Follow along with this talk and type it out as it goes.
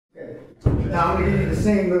Now I'm going to give you the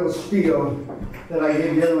same little spiel that I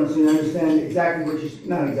gave the other one so you understand exactly what you,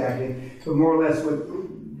 not exactly, but more or less what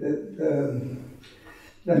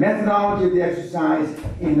the methodology of the exercise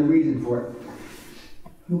and the reason for it.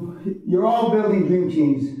 You're all building dream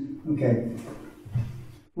teams, okay.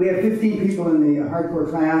 We have 15 people in the hardcore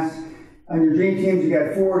class. On your dream teams, you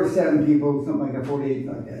got 4 to 7 people, something like that, 4 to 8,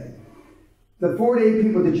 like that. The 4 to 8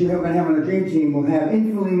 people that you're going to have on a dream team will have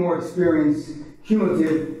infinitely more experience,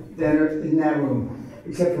 cumulative, that are in that room,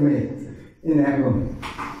 except for me, in that room.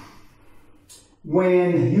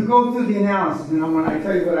 When you go through the analysis, and when I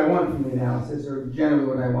tell you what I want from the analysis, or generally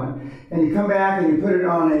what I want, and you come back and you put it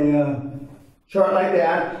on a chart like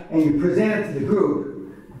that, and you present it to the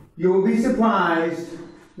group, you will be surprised,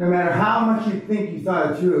 no matter how much you think you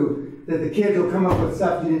thought it through, that the kids will come up with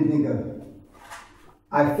stuff you didn't think of.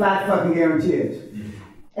 I flat fucking guarantee it.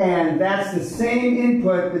 And that's the same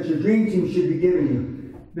input that your dream team should be giving you.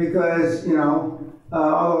 Because, you know,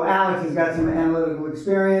 although Alex has got some analytical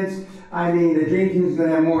experience, I mean, the dream team is going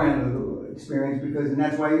to have more analytical experience because, and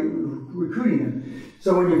that's why you're recruiting them.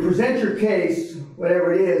 So when you present your case,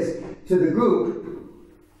 whatever it is, to the group,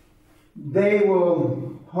 they will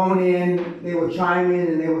hone in, they will chime in,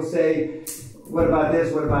 and they will say, what about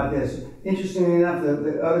this, what about this? Interestingly enough,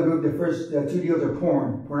 the other group, the first 2 deals are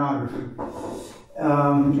pornography.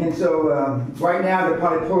 And so right now they're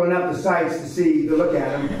probably pulling up the sites to look at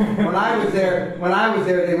them. When I was there,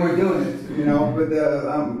 they weren't doing it, you know, but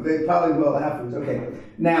they probably will afterwards. Okay.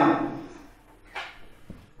 Now,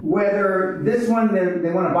 whether this one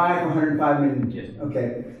they want to buy it for 105 million. Yes.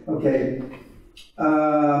 Okay. Okay.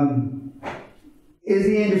 Is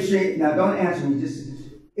the industry, now don't answer me, just,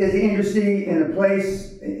 is the industry in a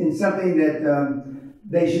place, in something that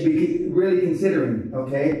they should be really considering,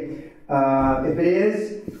 okay? If it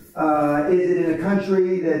is it in a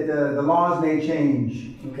country that the laws may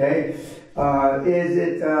change, okay? Is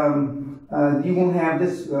it, you won't have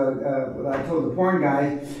this, what I told the porn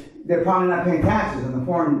guys, they're probably not paying taxes on the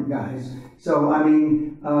porn guys. So, I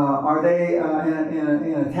mean, are they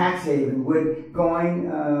in a tax haven? Would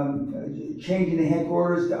changing the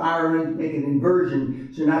headquarters to Ireland, make an inversion,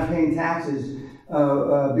 so you're not paying taxes,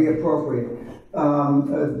 be appropriate?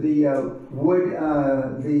 The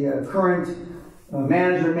current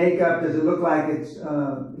manager makeup, does it look like it's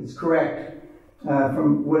correct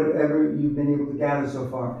from whatever you've been able to gather so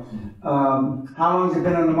far? How long has it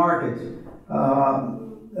been on the market?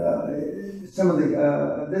 Some of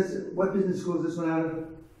the what business school is this one out of?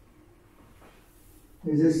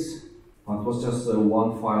 Is this? It was just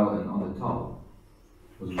one file and on the top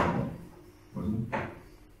was one, wasn't it?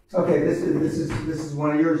 Okay, this is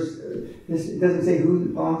one of yours. It doesn't say who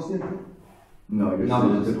it belongs to? No, it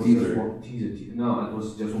was a teaser. No, it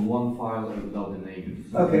was just one file without the name.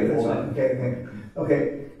 Okay, that's fine.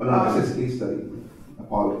 Okay. But this is case study, a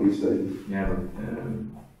part of case study. Yeah, but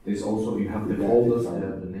there's also, you have the folders that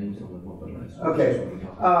have the names on the bottom. Okay.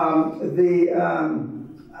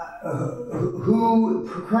 Who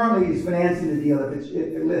currently is financing the deal? If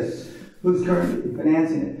it lists who's currently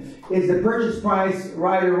financing it, is the purchase price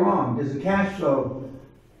right or wrong? Does the cash flow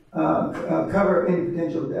cover any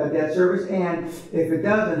potential debt service? And if it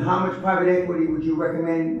doesn't, how much private equity would you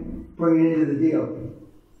recommend bringing into the deal?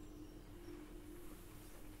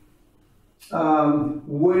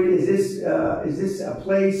 Is this a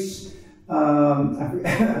place? I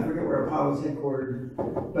forget where Apollo's headquartered,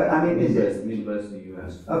 but I mean, Midwest, the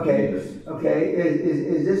U.S. Okay.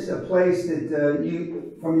 Is this a place that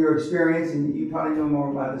you, from your experience, and you probably know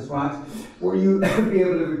more about the SWATs, where you be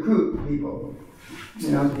able to recruit people?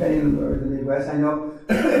 You know, depending on the Midwest, I know,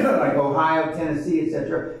 like Ohio, Tennessee,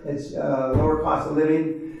 etc. It's lower cost of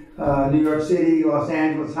living. New York City, Los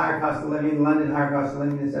Angeles, higher cost of living. London, higher cost of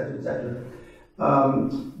living, etc., etc.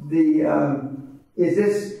 Is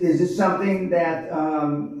this something that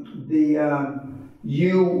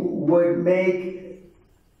you would make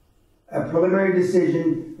a preliminary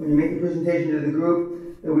decision when you make a presentation to the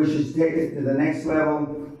group that we should take it to the next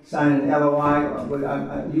level, sign an LOI?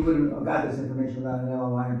 You wouldn't have got this information without an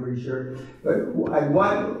LOI, I'm pretty sure. But at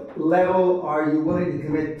what level are you willing to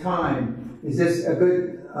commit time? Is this a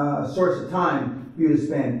good source of time for you to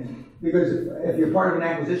spend? Because if you're part of an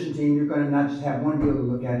acquisition team, you're going to not just have one deal to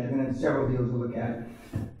look at, you're going to have several deals to look at.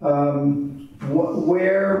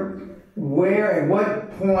 Where, at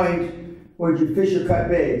what point would you fish or cut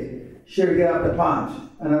bait? Should it get off the pot?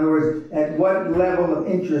 In other words, at what level of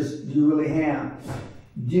interest do you really have?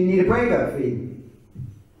 Do you need a breakup fee?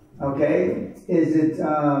 Okay, is it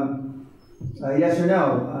yes or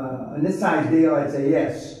no? On this size deal, I'd say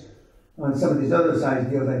yes. On some of these other size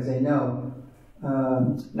deals, I'd say no.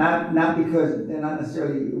 Not because they're not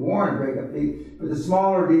necessarily warrant a breakup fee, but the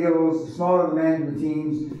smaller deals, the smaller the management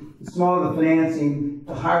teams, the smaller the financing,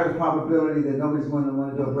 the higher the probability that nobody's going to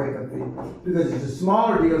want to do a breakup fee. Because it's the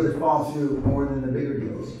smaller deals that fall through more than the bigger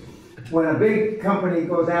deals. When a big company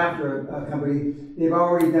goes after a company, they've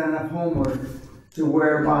already done enough homework to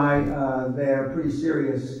whereby they're pretty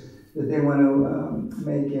serious that they want to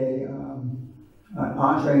make an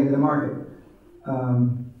entree into the market.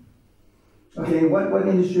 Okay, what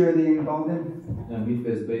industry are they involved in?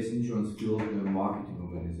 Midwest-based insurance field marketing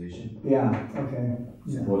organization. Yeah, okay.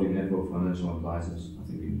 Supporting network financial advisors. I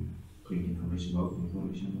think we bring information, local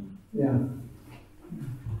information. Yeah.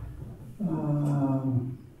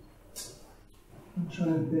 I'm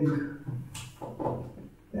trying to think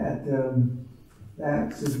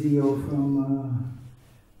that's a deal from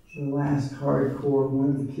the last hardcore. One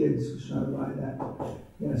of the kids was trying to buy that.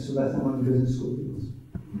 Yeah, so that's not one of the business school deals.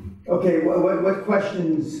 Okay, what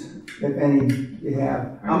questions, if any, do you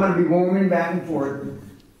have? I'm going to be warming back and forth.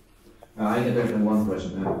 I have one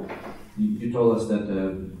question. You told us that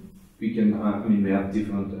we can, we have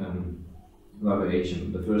different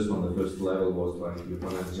variation. The first level was like you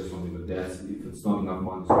finance just only with debts. If it's not enough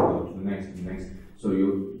money, so go to the next. So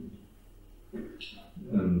you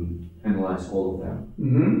analyze all of them.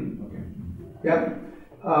 Mm-hmm. Okay. Yep.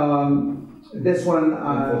 This one.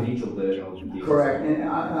 For each of the correct. And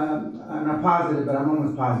I'm not positive, but I'm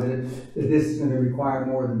almost positive that this is going to require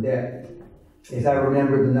more than debt. As I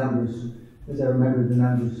remember the numbers.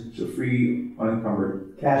 So free,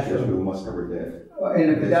 unencumbered cash flow must cover debt.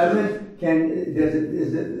 And if it doesn't,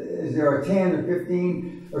 is there a 10 or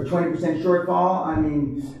 15 or 20% shortfall? I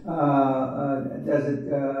mean, does it,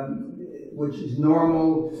 which is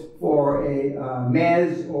normal for a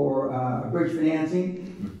mezz or a bridge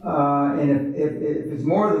financing? And if it's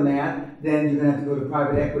more than that, then you're going to have to go to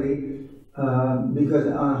private equity. Because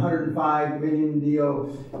on a $105 million deal,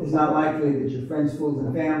 it's not likely that your friends, fools,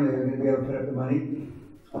 and family are going to be able to put up the money.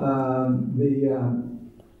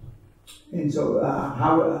 And so,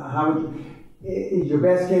 how would is your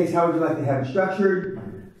best case? How would you like to have it structured?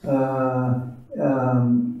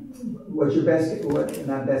 What's your best?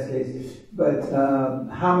 Not best case, but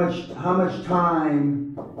how much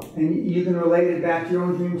time? And you can relate it back to your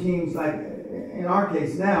own dream teams, like in our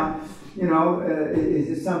case now. You know, is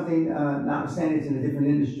this something, notwithstanding it's in a different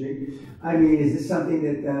industry, I mean, is this something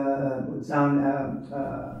that would sound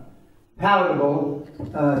palatable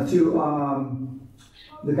to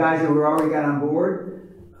the guys that we already got on board?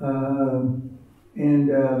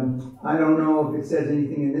 And I don't know if it says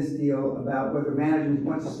anything in this deal about whether management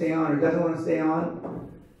wants to stay on or doesn't want to stay on.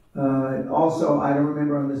 Also, I don't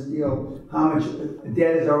remember on this deal how much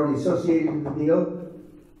debt is already associated with the deal.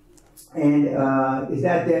 And is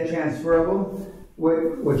that debt transferable?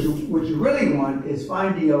 What you really want is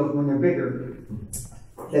find deals when they're bigger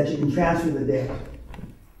that you can transfer the debt.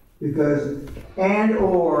 Because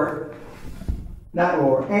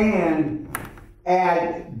and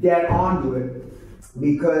add debt onto it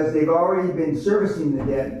because they've already been servicing the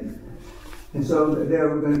debt. And so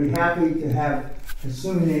they're going to be happy to have,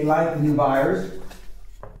 assuming they like the new buyers,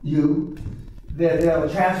 that they'll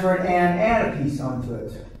transfer it and add a piece onto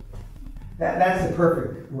it. That's the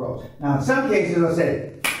perfect world. Now, in some cases, they'll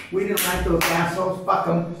say, we didn't like those assholes, fuck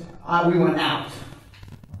them, we went out.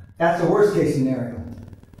 That's the worst case scenario.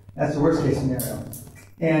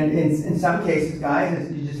 And in some cases,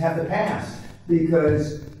 guys, you just have to pass.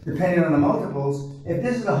 Because depending on the multiples, if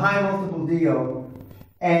this is a high multiple deal,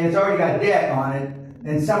 and it's already got debt on it,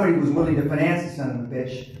 then somebody was willing to finance the son of a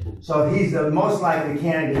bitch. So he's the most likely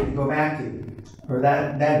candidate to go back to, or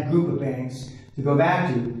that group of banks to go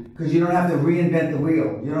back to. Because you don't have to reinvent the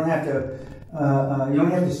wheel. You don't have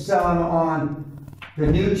to sell them on the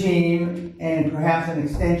new team and perhaps an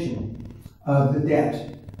extension of the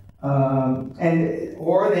debt.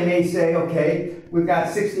 Or they may say, okay, we've got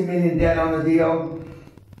 60 million debt on the deal.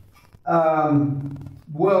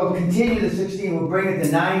 We'll continue the 60, we'll bring it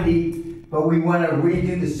to 90, but we want to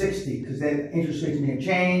redo the 60 because the interest rates may have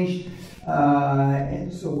changed.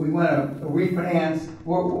 And so we want to refinance.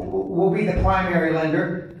 We'll be the primary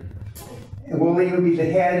lender. And we'll even be the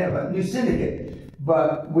head of a new syndicate,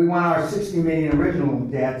 but we want our 60 million original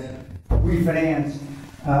debt refinanced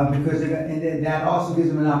because and that also gives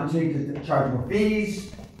them an opportunity to charge more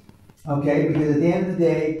fees. Okay, because at the end of the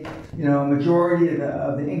day, you know, majority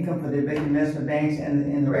of the income for the big investment banks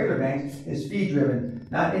and the regular banks is fee driven,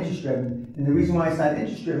 not interest driven. And the reason why it's not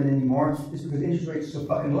interest driven anymore is because interest rates are so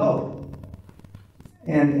fucking low.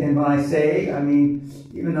 And when I say, I mean,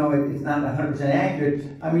 even though it's not 100% accurate,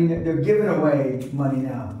 I mean, they're giving away money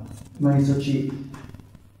now. Money's so cheap.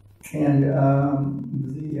 And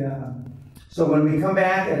so when we come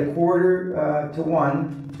back at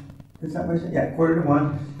 1:45, is that what I said? Yeah,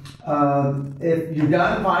 1:45. If you're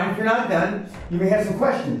done, fine. If you're not done, you may have some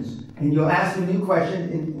questions, and you'll ask a new question,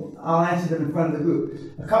 and I'll answer them in front of the group.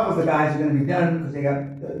 A couple of the guys are going to be done because they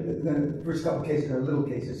got the first couple cases are little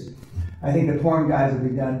cases. I think the porn guys will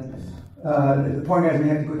be done. The porn guys may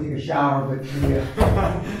have to go take a shower, but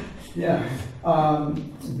yeah.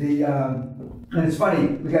 And it's funny.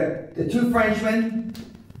 We got the two Frenchmen,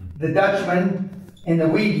 the Dutchman, and the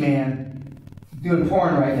weed man doing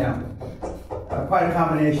porn right now. Quite a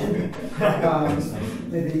combination.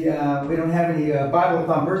 We don't have any Bible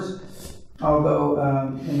thumpers, although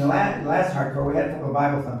in the last hardcore we had a couple of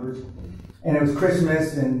Bible thumpers, and it was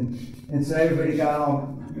Christmas, and so everybody got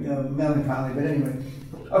all melancholy. But anyway,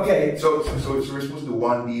 okay. So we're supposed to do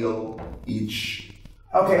one deal each.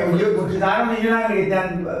 Okay, because you're not going to get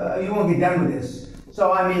done. You won't get done with this.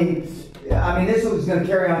 So I mean, this is going to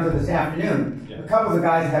carry on until this afternoon. Yeah. A couple of the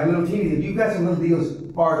guys have little teeny deals. You've got some little deals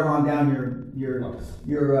farther on down your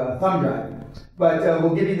thumb drive, but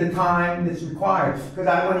we'll give you the time that's required. Because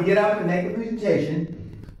when you get up and make a presentation,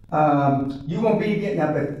 you won't be getting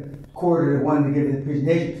up at 1:45 to give you the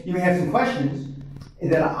presentation. You may have some questions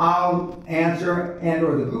that I'll answer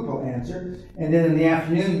and/or the group will answer, and then in the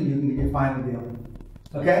afternoon you can get your final deal.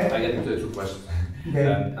 Okay? I get two questions. Okay.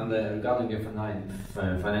 And regarding the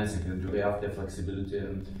financing, do we have the flexibility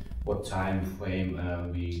and what time frame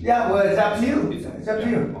we? Yeah, well, it's up to you. It's up to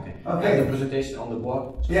you. Okay. Okay. And the presentation on the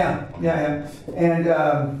board? Yeah. And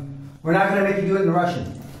we're not going to make you do it in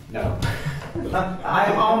Russian. No.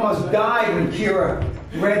 I almost died when Kira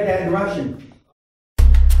read that in Russian.